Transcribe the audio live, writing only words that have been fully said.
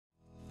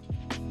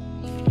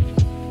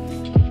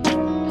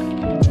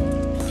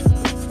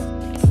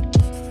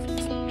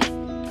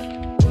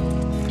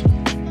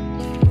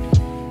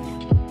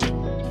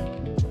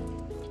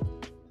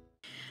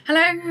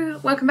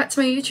welcome back to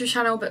my YouTube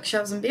channel,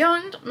 Bookshelves and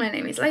Beyond. My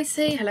name is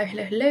Lacey. Hello,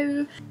 hello,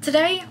 hello.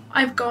 Today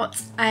I've got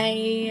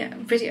a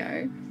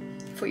video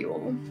for you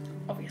all.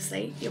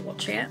 Obviously, you're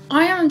watching it.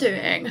 I am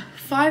doing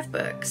 5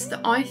 books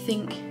that I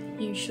think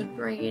you should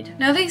read.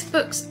 Now, these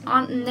books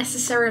aren't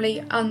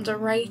necessarily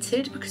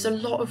underrated because a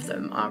lot of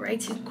them are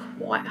rated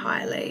quite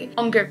highly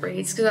on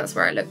Goodreads because that's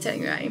where I looked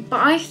anyway.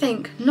 But I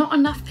think not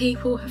enough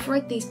people have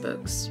read these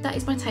books. That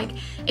is my take.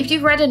 If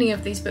you've read any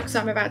of these books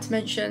I'm about to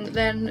mention,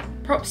 then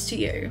props to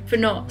you for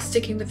not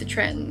sticking with the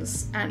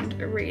trends and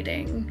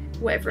reading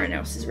what everyone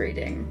else is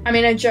reading. I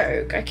mean, I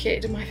joke, I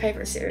kid, my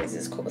favourite series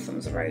is Court of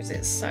Thorns and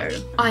Roses, so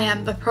I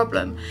am the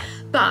problem.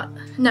 But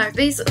no,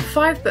 these are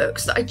 5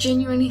 books that I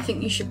genuinely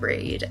think you should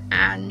read,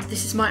 and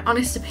this is my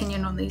honest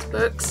opinion on these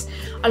books.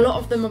 A lot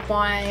of them are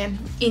by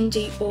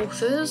indie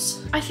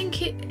authors. I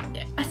think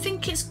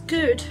it's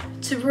good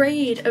to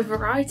read a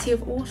variety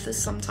of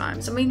authors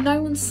sometimes. I mean,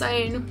 no one's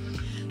saying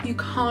you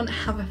can't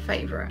have a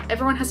favourite.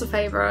 Everyone has a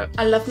favourite.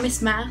 I love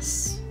Miss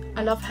Mass.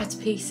 I love her to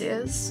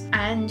pieces,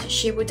 and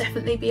she would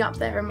definitely be up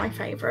there in my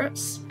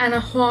favourites. Anna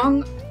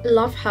Huang,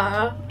 love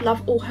her,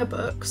 love all her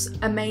books,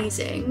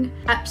 amazing,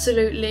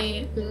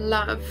 absolutely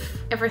love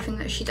everything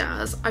that she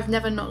does. I've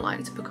never not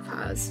liked a book of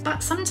hers.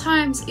 But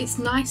sometimes it's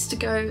nice to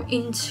go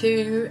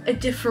into a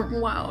different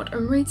world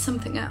and read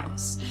something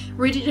else,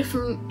 read a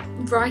different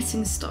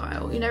writing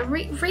style, you know,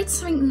 read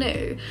something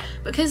new,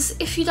 because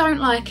if you don't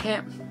like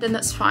it, then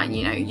that's fine,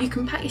 you know, you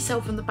can pat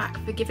yourself on the back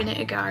for giving it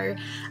a go,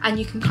 and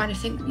you can kind of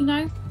think, you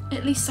know,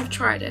 at least I've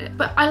tried it.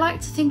 But I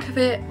like to think of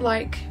it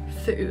like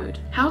food.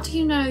 How do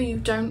you know you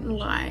don't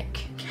like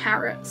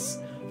carrots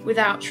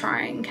without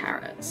trying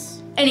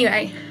carrots?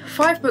 Anyway,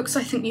 5 books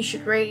I think you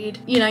should read.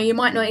 You know, you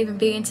might not even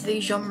be into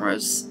these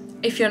genres.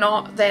 If you're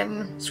not,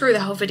 then screw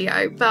the whole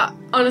video. But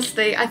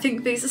honestly, I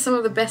think these are some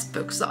of the best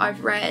books that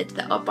I've read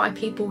that are by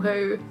people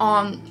who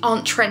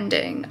aren't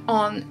trending,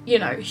 aren't, you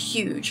know,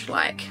 huge,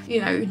 like, you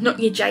know, not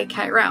your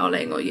J.K.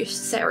 Rowling or your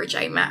Sarah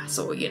J. Maas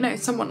or, you know,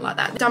 someone like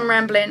that. Done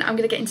rambling, I'm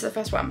gonna get into the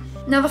first one.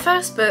 Now, the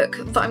first book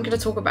that I'm gonna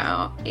talk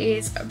about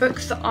is a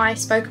book that I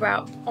spoke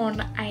about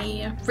on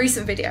a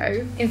recent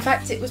video. In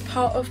fact, it was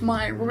part of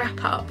my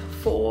wrap-up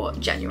for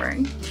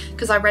January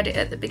because I read it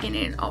at the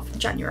beginning of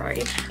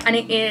January, and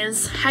it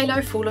is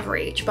Halo Fall of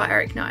Reach by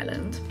Eric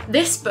Nylund.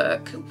 This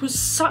book was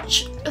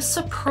such a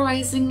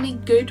surprisingly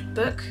good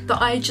book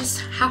that I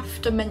just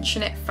have to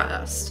mention it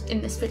first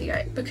in this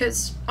video,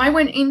 because I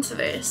went into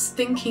this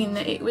thinking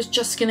that it was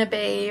just going to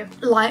be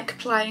like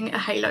playing a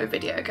Halo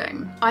video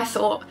game. I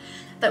thought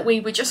that we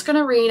were just going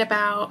to read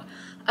about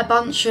a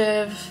bunch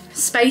of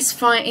space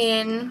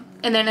fighting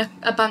and then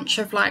a bunch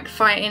of like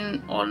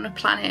fighting on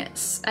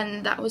planets,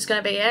 and that was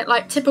going to be it,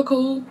 like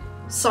typical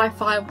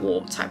sci-fi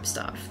war type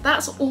stuff.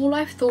 That's all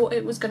I thought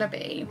it was gonna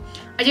be.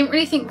 I didn't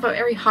really think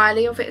very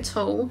highly of it at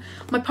all.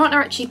 My partner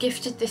actually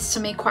gifted this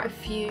to me quite a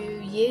few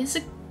years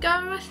ago,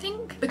 I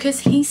think, because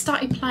he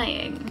started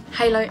playing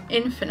Halo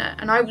Infinite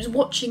and I was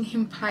watching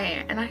him play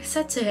it, and I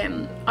said to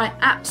him, I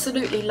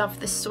absolutely love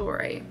this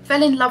story.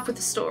 Fell in love with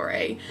the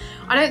story.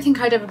 I don't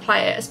think I'd ever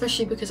play it,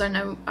 especially because I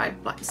know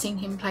I've like seen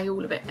him play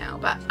all of it now,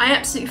 but I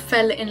absolutely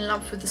fell in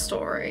love with the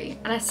story,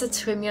 and I said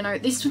to him, you know,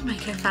 this would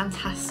make a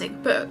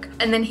fantastic book.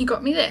 And then he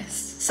got me this.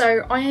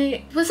 So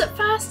I was, at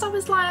first I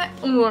was like,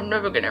 oh, I'm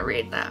never gonna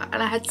read that,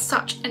 and I had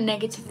such a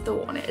negative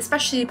thought on it,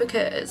 especially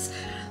because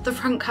the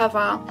front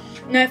cover,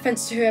 no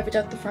offense to whoever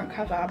did the front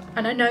cover,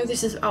 and I know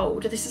this is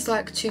old, this is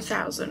like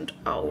 2000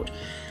 old,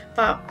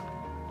 but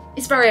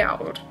it's very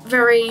old,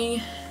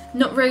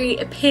 not very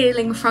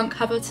appealing front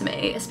cover to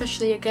me,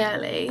 especially a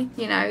girly.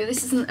 You know,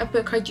 this isn't a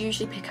book I'd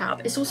usually pick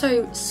up. It's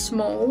also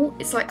small,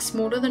 it's like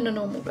smaller than a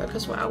normal book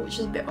as well, which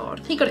is a bit odd.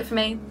 He got it for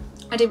me.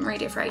 I didn't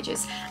read it for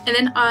ages, and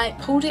then I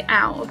pulled it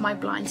out of my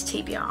blind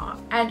TBR,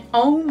 and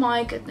oh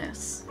my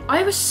goodness,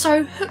 I was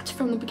so hooked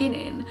from the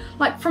beginning.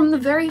 Like, from the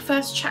very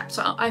first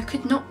chapter, I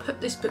could not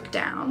put this book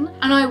down,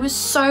 and I was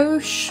so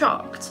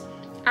shocked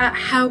at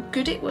how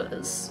good it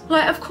was.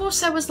 Like, of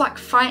course there was like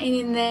fighting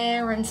in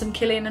there and some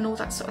killing and all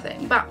that sort of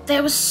thing, but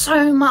there was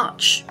so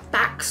much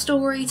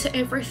backstory to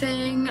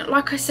everything.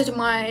 Like I said in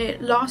my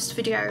last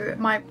video,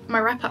 my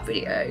wrap-up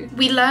video,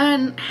 we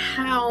learn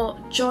how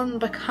John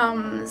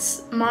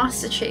becomes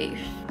Master Chief,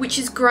 which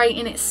is great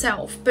in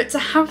itself, but to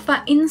have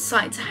that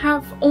insight, to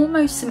have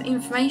almost some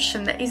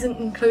information that isn't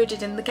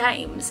included in the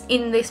games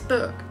in this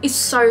book is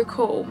so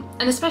cool.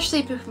 And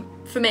especially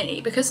for me,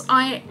 because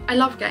I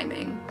love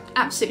gaming.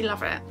 Absolutely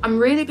love it. I'm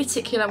really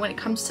particular when it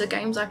comes to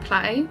games I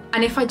play,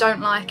 and if I don't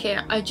like it,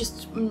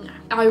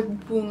 I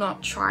will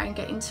not try and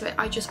get into it.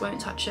 I just won't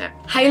touch it.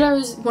 Halo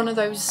is one of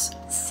those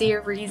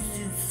series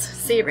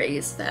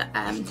that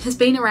has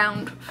been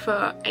around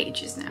for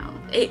ages now.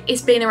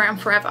 It's been around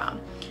forever.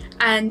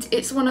 And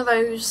it's one of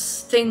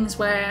those things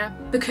where,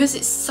 because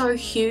it's so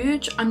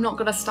huge, I'm not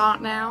gonna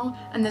start now,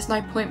 and there's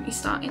no point me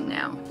starting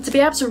now. To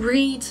be able to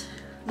read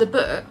the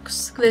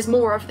books, there's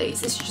more of these,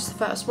 this is just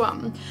the first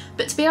one,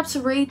 but to be able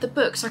to read the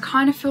books, I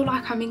kind of feel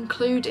like I'm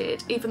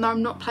included even though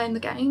I'm not playing the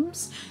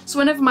games. So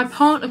whenever my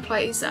partner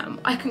plays them,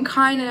 I can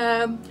kind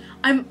of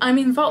I'm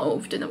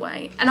involved in a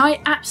way, and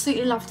I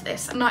absolutely loved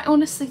this. And I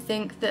honestly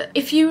think that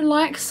if you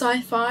like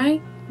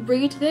sci-fi,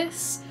 read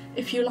this.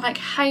 If you like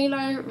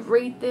Halo,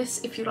 read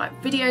this. If you like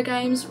video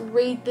games,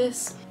 read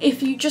this.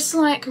 If you just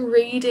like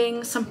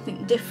reading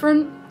something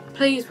different,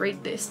 please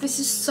read this. This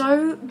is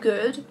so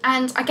good.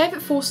 And I gave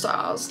it 4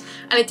 stars,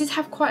 and it did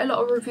have quite a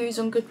lot of reviews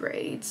on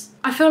Goodreads.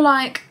 I feel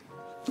like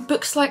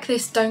books like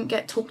this don't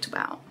get talked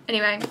about.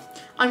 Anyway,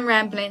 I'm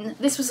rambling.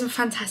 This was a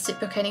fantastic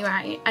book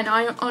anyway, and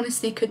I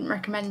honestly couldn't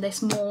recommend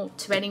this more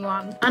to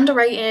anyone.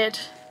 Underrated.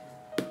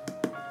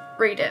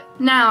 Read it.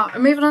 Now,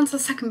 moving on to the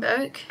second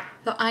book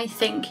that I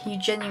think you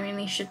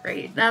genuinely should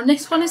read. Now,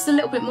 this one is a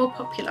little bit more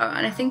popular,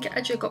 and I think it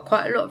actually got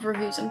quite a lot of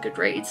reviews on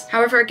Goodreads.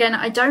 However, again,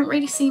 I don't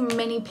really see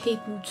many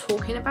people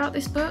talking about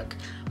this book,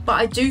 but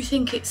I do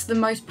think it's the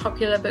most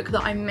popular book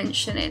that I'm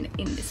mentioning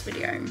in this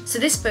video. So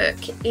this book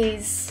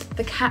is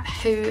The Cat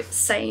Who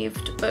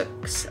Saved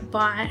Books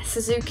by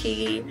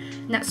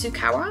Sosuke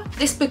Natsukawa.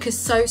 This book is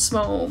so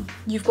small,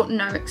 you've got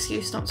no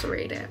excuse not to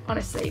read it,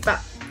 honestly,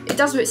 but it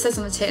does what it says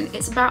on the tin.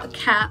 It's about a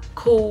cat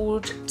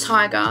called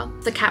Tiger.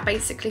 The cat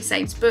basically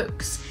saves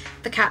books.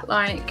 The cat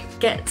like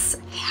gets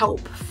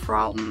help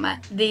from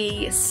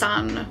the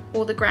son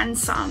or the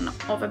grandson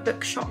of a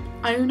bookshop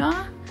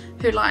owner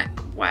who like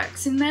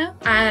works in there,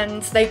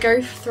 and they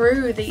go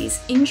through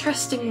these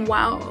interesting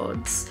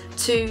worlds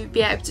to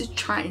be able to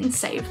try and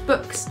save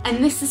books.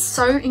 And this is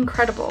so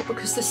incredible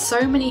because there's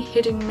so many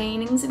hidden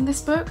meanings in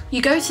this book.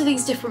 You go to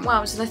these different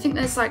worlds, and I think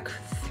there's like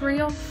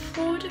 3 or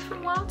 4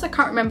 different worlds. I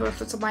can't remember off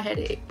the top of my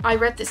head. I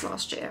read this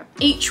last year.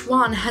 Each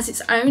one has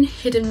its own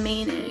hidden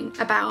meaning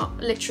about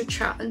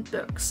literature and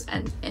books,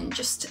 and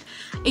just,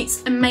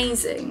 it's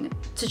amazing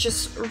to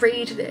just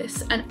read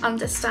this and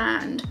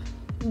understand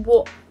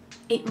what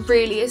it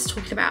really is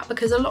talking about,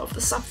 because a lot of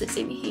the stuff that's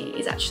in here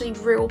is actually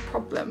real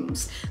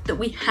problems that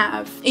we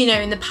have, you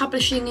know, in the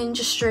publishing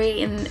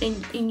industry, and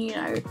in you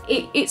know,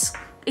 it's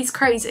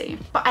crazy.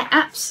 But I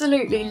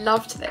absolutely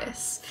loved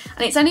this,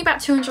 and it's only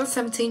about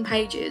 217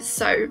 pages,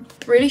 so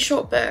really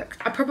short book.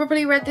 I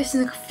probably read this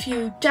in a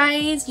few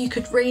days. You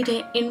could read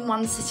it in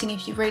one sitting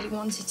if you really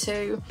wanted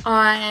to.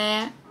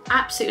 I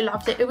absolutely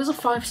loved it. It was a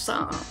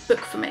 5-star book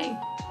for me.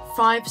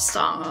 5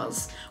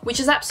 stars, which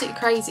is absolutely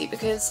crazy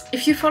because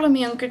if you follow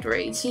me on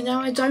Goodreads, you know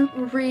I don't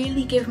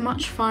really give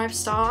much 5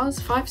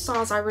 stars. 5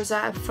 stars I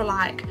reserve for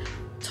like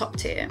top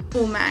tier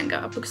or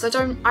manga, because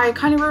I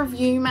kind of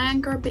review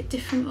manga a bit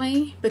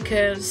differently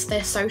because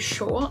they're so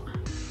short,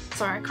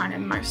 so I kind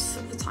of most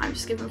of the time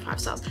just give them 5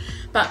 stars.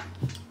 But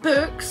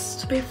books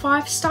to be a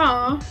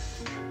 5-star,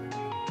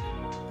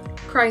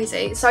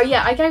 crazy. So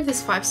yeah, I gave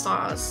this 5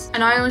 stars,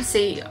 and I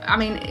honestly, I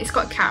mean, it's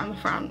got a cat on the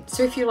front,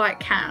 so if you like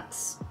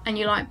cats and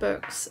you like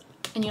books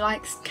and you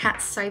like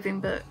cats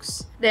saving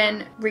books,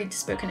 then read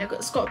this book. And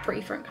it's got a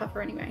pretty front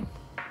cover anyway.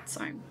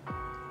 So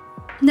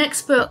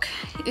next book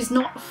is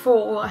not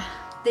for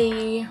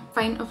the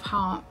faint of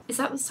heart. Is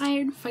that the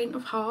saying? Faint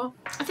of heart?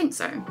 I think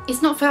so.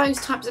 It's not for those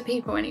types of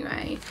people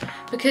anyway,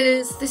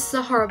 because this is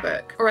a horror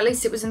book, or at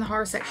least it was in the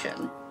horror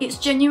section. It's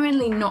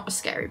genuinely not a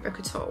scary book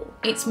at all.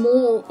 It's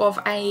more of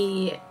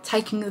a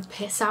taking the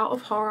piss out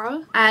of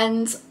horror,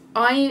 and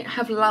I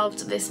have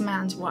loved this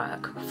man's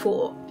work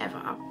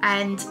forever,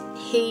 and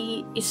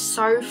he is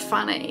so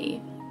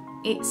funny.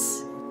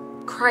 It's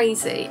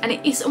crazy, and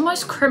it's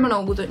almost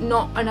criminal that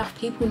not enough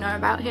people know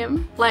about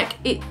him. Like,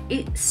 it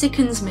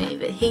sickens me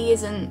that he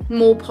isn't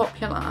more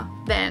popular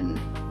than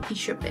he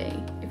should be,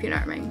 if you know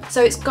what I mean.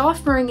 So it's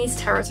Garth Marenghi's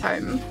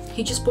Terrortome.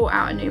 He just brought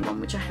out a new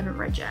one which I haven't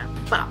read yet,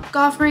 but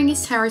Garth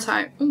Marenghi's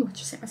Terrortome, oh, I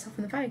just hit myself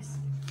in the face.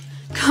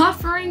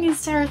 Garth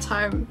Marenghi's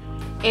Terrortome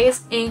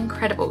is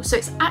incredible. So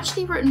it's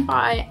actually written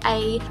by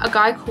a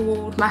guy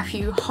called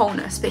Matthew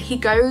Holness, but he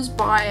goes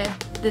by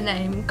the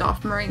name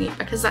Garth Marenghi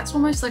because that's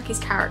almost like his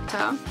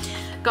character.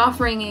 Garth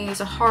Marenghi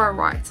is a horror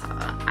writer,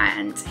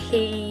 and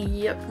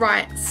he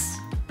writes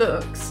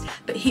books,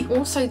 but he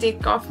also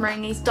did Garth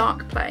Marenghi's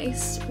Dark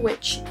Place,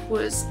 which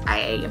was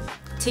a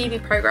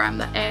TV program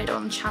that aired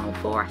on Channel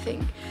 4, I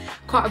think,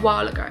 quite a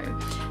while ago.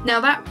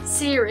 Now that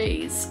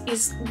series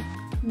is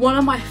one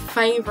of my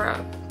favourite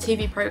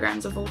TV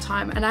programs of all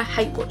time, and I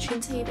hate watching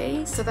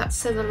TV, so that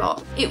says a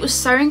lot. It was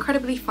so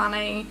incredibly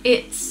funny.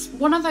 It's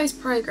one of those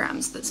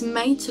programs that's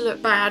made to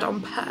look bad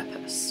on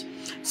purpose.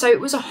 So it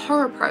was a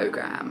horror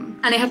program,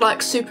 and it had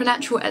like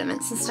supernatural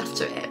elements and stuff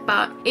to it,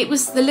 but it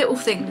was the little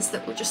things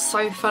that were just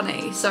so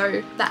funny.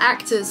 So the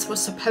actors were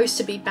supposed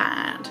to be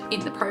bad in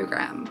the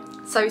program,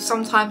 so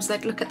sometimes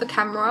they'd look at the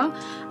camera,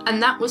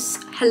 and that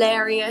was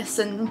hilarious.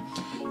 And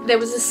there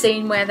was a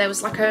scene where there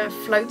was like a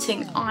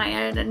floating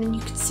iron and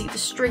you could see the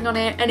string on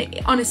it, and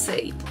it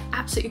honestly,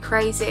 absolutely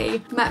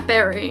crazy. Matt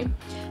Berry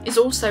is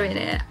also in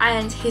it,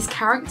 and his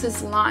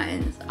character's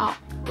lines are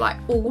like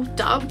all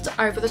dubbed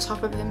over the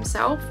top of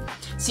himself,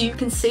 so you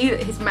can see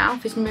that his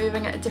mouth is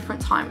moving at a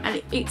different time,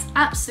 and it's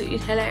absolutely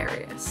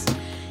hilarious.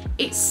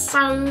 It's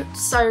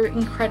so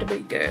incredibly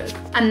good.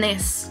 And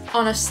this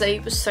honestly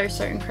was so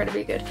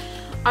incredibly good.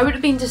 I would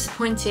have been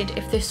disappointed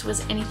if this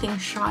was anything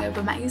shy of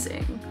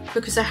amazing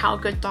because of how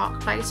good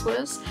Dark Place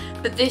was,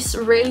 but this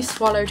really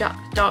swallowed up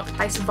Dark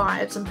Place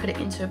vibes and put it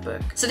into a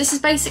book. So this is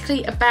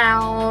basically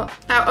about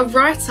a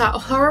writer, a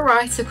horror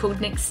writer called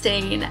Nick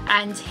Steen,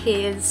 and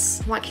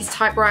his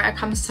typewriter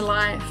comes to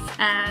life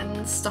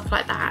and stuff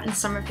like that, and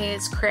some of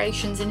his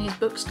creations in his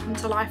books come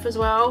to life as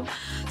well.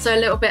 So a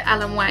little bit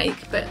Alan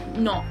Wake, but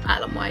not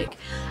Alan Wake.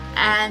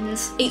 And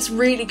it's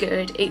really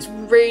good, it's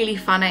really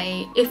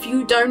funny. If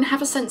you don't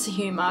have a sense of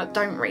humour,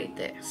 don't read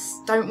this.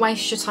 Don't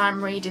waste your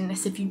time reading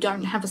this if you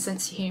don't have a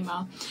sense of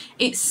humour.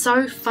 It's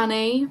so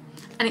funny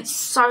and it's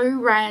so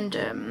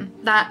random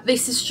that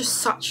this is just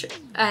such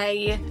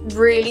a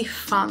really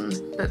fun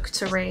book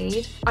to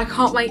read. I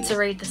can't wait to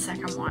read the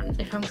second one,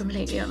 if I'm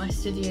completely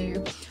honest with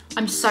you.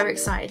 I'm so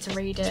excited to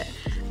read it,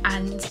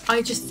 and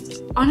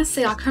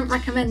honestly, I couldn't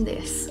recommend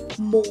this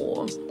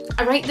more.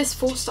 I rate this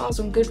 4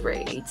 stars on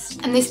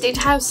Goodreads, and this did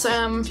have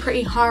some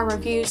pretty high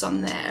reviews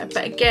on there,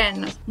 but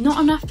again, not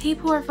enough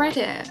people have read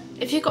it.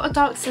 If you've got a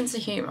dark sense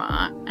of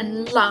humour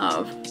and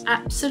love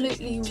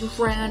absolutely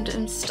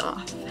random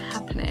stuff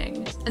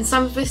happening, and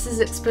some of this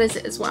is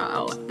explicit as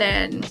well,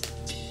 then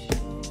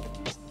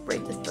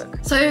read this book.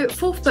 So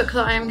 4th book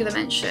that I am going to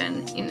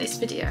mention in this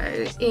video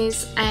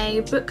is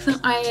a book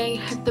that I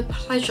had the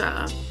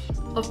pleasure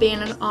of being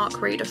an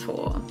ARC reader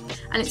for,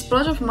 and it's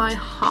Blood of My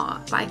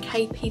Heart by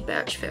KP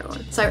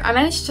Burchfield. So I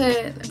managed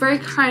to, very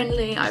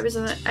kindly, I was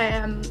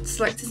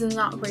selected as an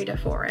ARC reader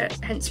for it,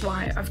 hence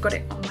why I've got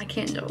it on my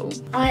Kindle.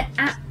 I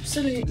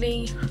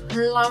absolutely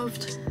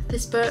loved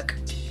this book.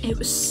 It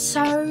was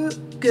so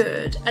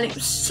good and it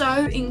was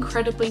so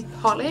incredibly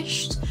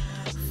polished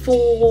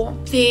for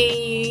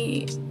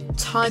the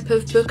type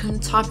of book and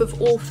the type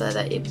of author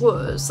that it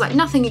was. Like,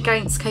 nothing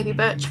against KP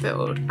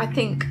Burchfield, I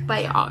think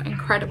they are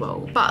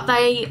incredible, but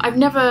I've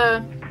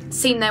never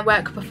seen their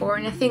work before,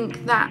 and I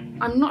think that,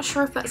 I'm not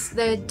sure if that's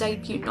their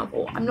debut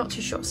novel, I'm not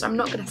too sure, so I'm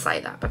not going to say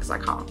that because I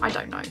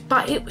don't know,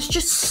 but it was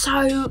just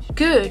so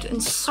good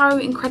and so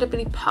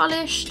incredibly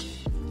polished.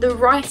 The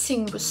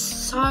writing was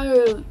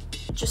so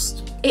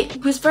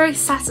it was very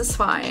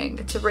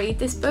satisfying to read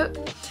this book,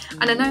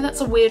 and I know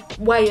that's a weird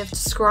way of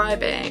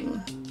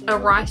describing a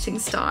writing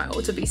style,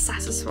 to be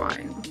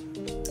satisfying.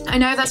 I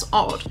know that's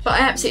odd, but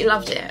I absolutely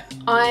loved it.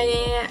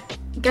 I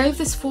gave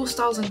this 4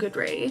 stars on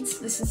Goodreads.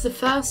 This is the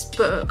first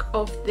book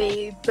of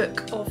the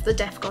Book of the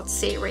Death God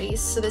series,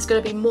 so there's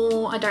going to be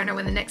more. I don't know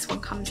when the next one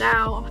comes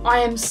out. I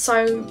am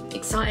so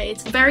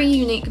excited. Very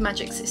unique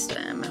magic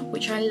system,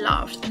 which I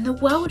loved, and the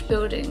world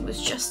building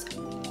was just,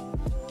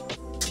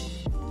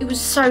 it was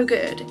so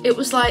good. It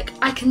was like,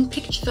 I can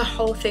picture the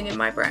whole thing in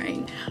my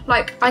brain.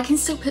 Like, I can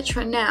still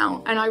picture it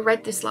now, and I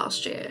read this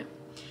last year.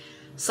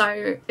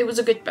 So it was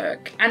a good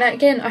book. And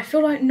again, I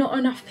feel like not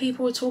enough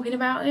people were talking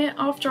about it.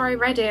 After I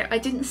read it, I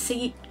didn't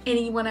see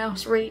anyone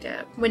else read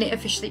it when it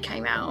officially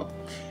came out.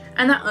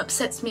 And that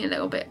upsets me a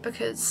little bit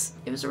because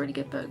it was a really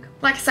good book.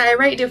 Like I say, I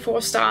rated it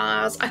 4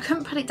 stars. I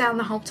couldn't put it down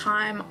the whole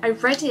time. I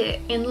read it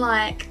in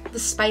like the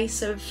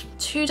space of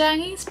 2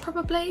 days,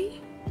 probably.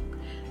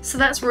 So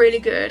that's really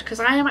good because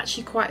I am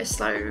actually quite a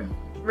slow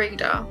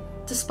reader.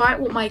 Despite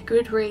what my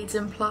Goodreads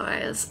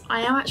implies,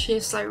 I am actually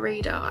a slow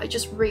reader. I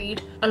just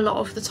read a lot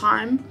of the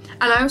time.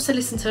 And I also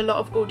listen to a lot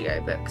of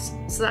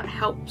audiobooks, so that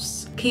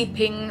helps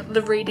keeping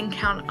the reading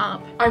count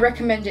up. I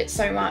recommend it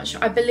so much.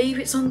 I believe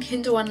it's on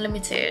Kindle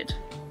Unlimited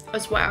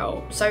as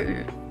well. So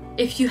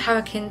if you have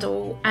a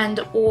Kindle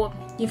or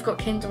you've got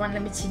Kindle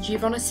Unlimited,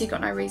 you've honestly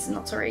got no reason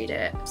not to read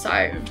it.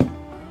 So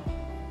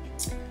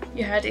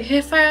you heard it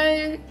here,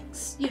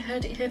 folks. You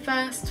heard it here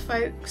first,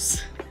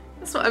 folks.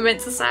 That's what I meant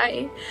to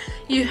say.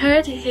 You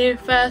heard it here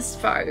first,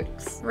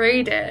 folks.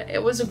 Read it.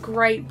 It was a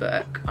great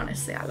book.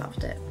 Honestly, I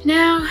loved it.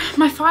 Now,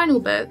 my final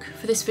book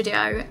for this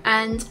video,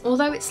 and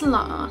although it's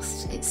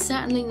last, it's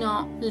certainly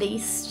not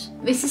least.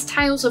 This is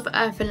Tales of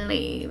Earth and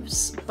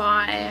Leaves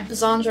by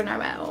Xandra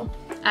Noel.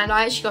 And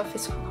I actually got a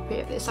physical copy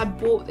of this. I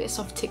bought this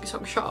off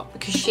TikTok Shop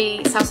because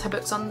she sells her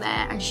books on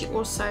there, and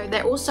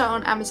they're also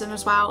on Amazon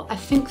as well. I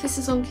think this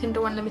is on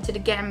Kindle Unlimited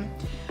again.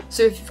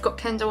 So if you've got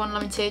Kindle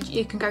Unlimited,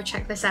 you can go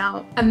check this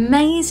out.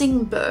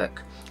 Amazing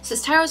book. So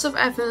it's Tales of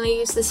Earth and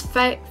Leaves. There's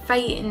Fae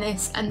in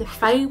this, and the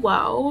Fae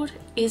world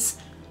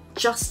is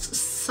just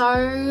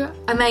so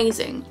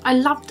amazing. I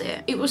loved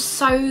it. It was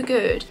so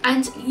good.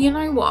 And you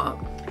know what?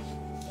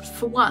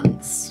 For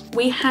once,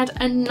 we had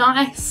a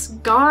nice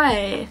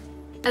guy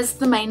as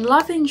the main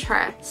love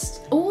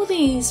interest. All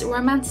these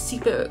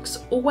romantic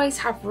books always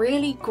have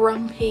really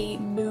grumpy,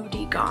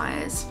 moody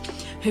guys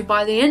who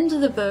by the end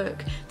of the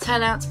book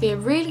turn out to be a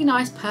really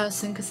nice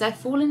person because they're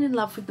falling in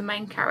love with the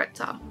main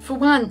character. For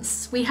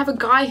once, we have a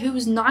guy who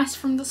was nice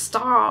from the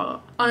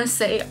start.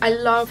 Honestly, I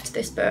loved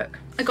this book.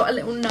 I got a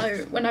little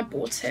note when I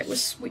bought it,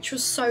 which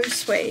was so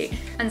sweet,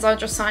 and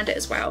Xandra signed it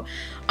as well.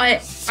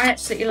 I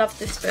absolutely loved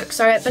this book.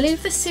 So I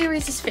believe the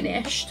series is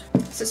finished.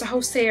 So it's a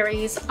whole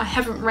series. I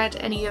haven't read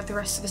any of the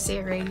rest of the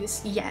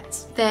series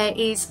yet. There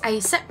is a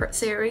separate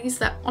series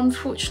that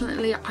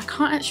unfortunately I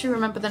can't actually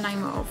remember the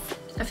name of.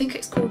 I think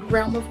it's called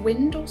Realm of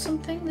Wind or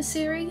something, the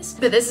series.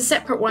 But there's a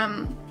separate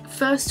one.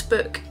 First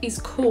book is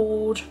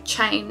called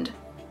Chained.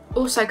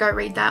 Also go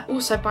read that,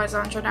 also by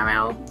Xandra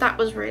Noel. That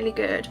was really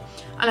good,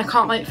 and I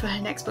can't wait for her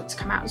next book to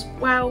come out as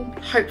well.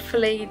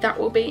 Hopefully that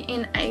will be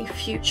in a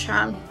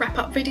future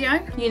wrap-up video.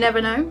 You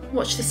never know.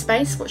 Watch this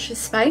space, watch this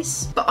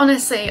space. But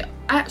honestly,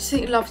 I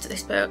absolutely loved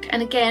this book,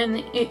 and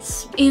again,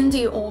 it's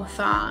indie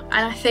author, and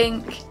I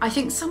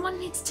think someone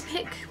needs to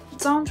pick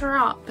Xandra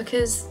up,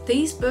 because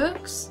these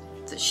books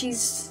that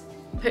she's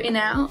putting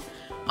out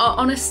are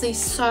honestly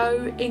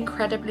so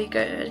incredibly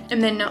good,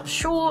 and they're not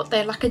short,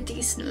 they're like a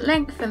decent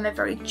length, and they're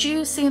very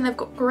juicy, and they've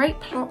got great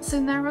plots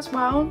in there as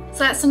well. So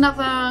that's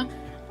another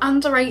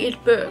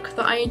underrated book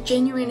that I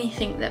genuinely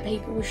think that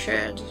people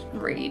should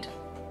read.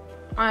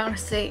 I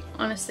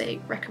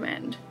honestly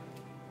recommend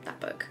that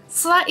book.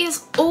 So that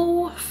is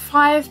all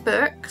 5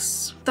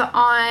 books that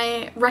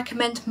I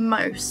recommend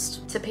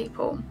most to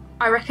people.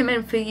 I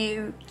recommend for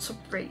you to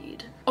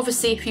read.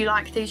 Obviously, if you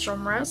like these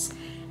genres.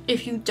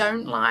 If you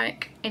don't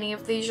like any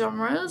of these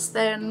genres,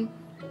 then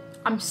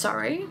I'm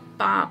sorry,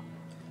 but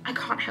I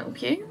can't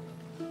help you.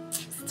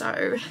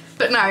 So,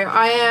 but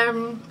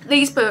no,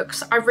 these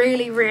books I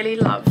really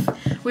love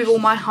with all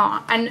my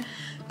heart, and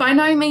by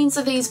no means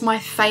are these my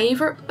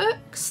favourite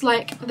books.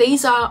 Like,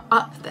 these are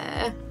up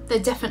there, they're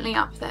definitely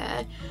up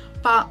there,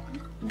 but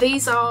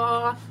these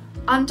are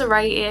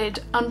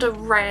underrated,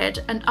 underread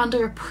and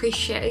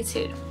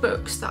underappreciated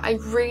books that I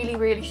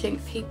really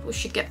think people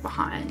should get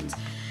behind.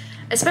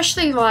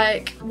 Especially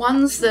like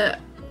ones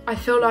that I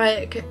feel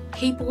like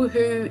people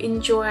who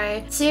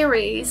enjoy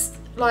series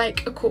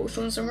like A Court of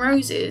Thorns and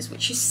Roses,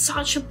 which is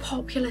such a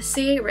popular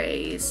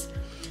series,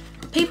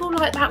 people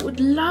like that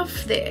would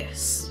love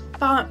this.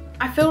 But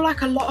I feel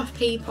like a lot of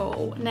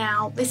people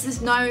now, this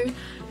is no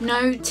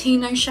tea,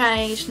 no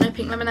shade, no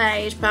pink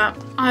lemonade, but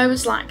I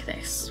was like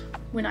this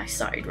when I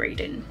started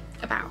reading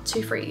about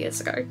 2-3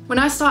 years ago. When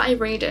I started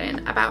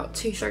reading about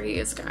 2-3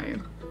 years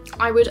ago,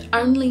 I would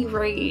only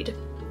read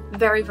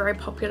very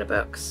popular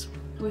books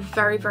with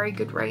very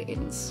good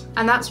ratings,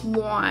 and that's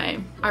why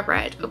I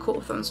read A Court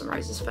of Thorns and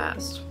Roses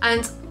first.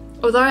 And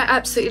although I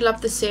absolutely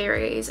love the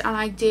series, and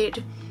I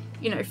did,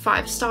 you know,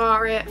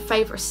 5-star it,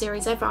 favourite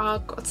series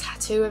ever, got a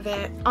tattoo of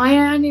it,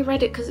 I only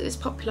read it because it was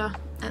popular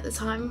at the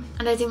time,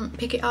 and I didn't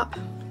pick it up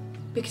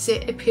because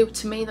it appealed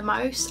to me the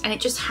most, and it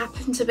just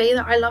happened to be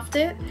that I loved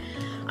it.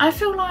 I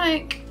feel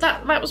like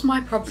that was my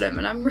problem,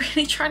 and I'm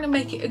really trying to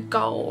make it a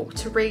goal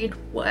to read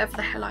whatever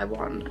the hell I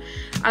want,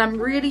 and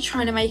I'm really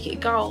trying to make it a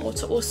goal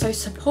to also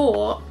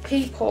support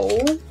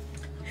people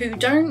who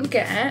don't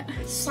get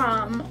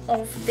some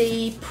of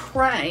the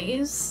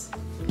praise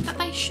that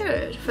they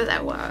should for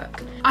their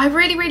work. I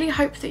really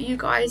hope that you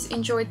guys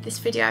enjoyed this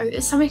video.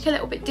 It's something a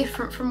little bit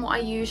different from what I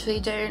usually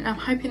do, and I'm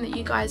hoping that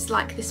you guys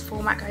like this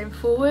format going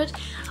forward.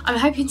 I'm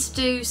hoping to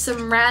do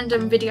some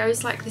random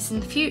videos like this in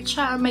the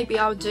future. Maybe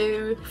I'll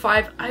do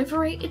 5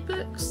 overrated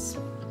books.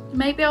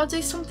 Maybe I'll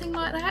do something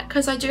like that,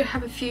 because I do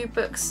have a few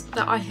books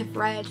that I have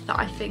read that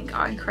I think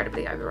are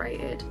incredibly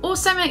overrated.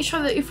 Also, make sure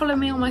that you follow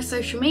me on my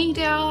social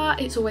media.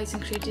 It's always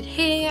included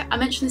here. I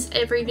mention this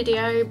every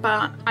video,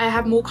 but I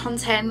have more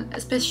content,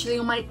 especially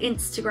on my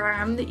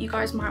Instagram, that you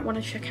guys might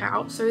want to check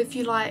out. So if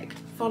you like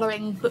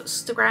following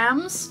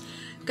bookstagrams,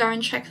 go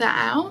and check that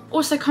out.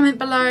 Also, comment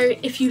below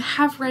if you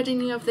have read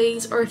any of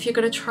these, or if you're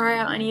going to try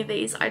out any of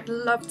these. I'd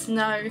love to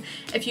know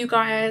if you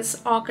guys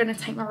are going to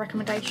take my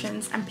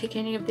recommendations and pick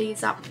any of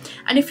these up.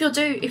 And if you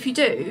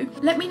do,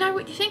 let me know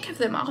what you think of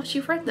them after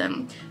you've read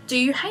them. Do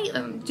you hate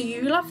them? Do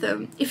you love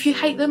them? If you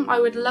hate them, I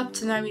would love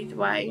to know either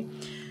way,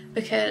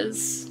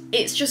 because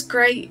it's just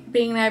great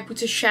being able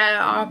to share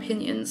our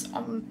opinions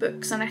on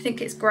books, and I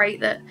think it's great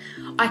that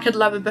I could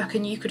love a book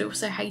and you could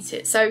also hate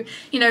it. So,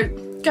 you know,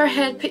 go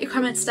ahead, put your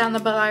comments down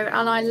below,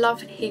 and I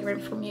love hearing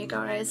from you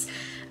guys.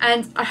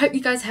 And I hope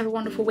you guys have a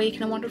wonderful week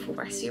and a wonderful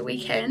rest of your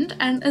weekend,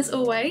 and as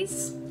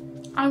always,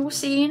 I will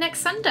see you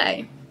next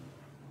Sunday.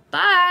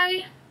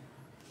 Bye!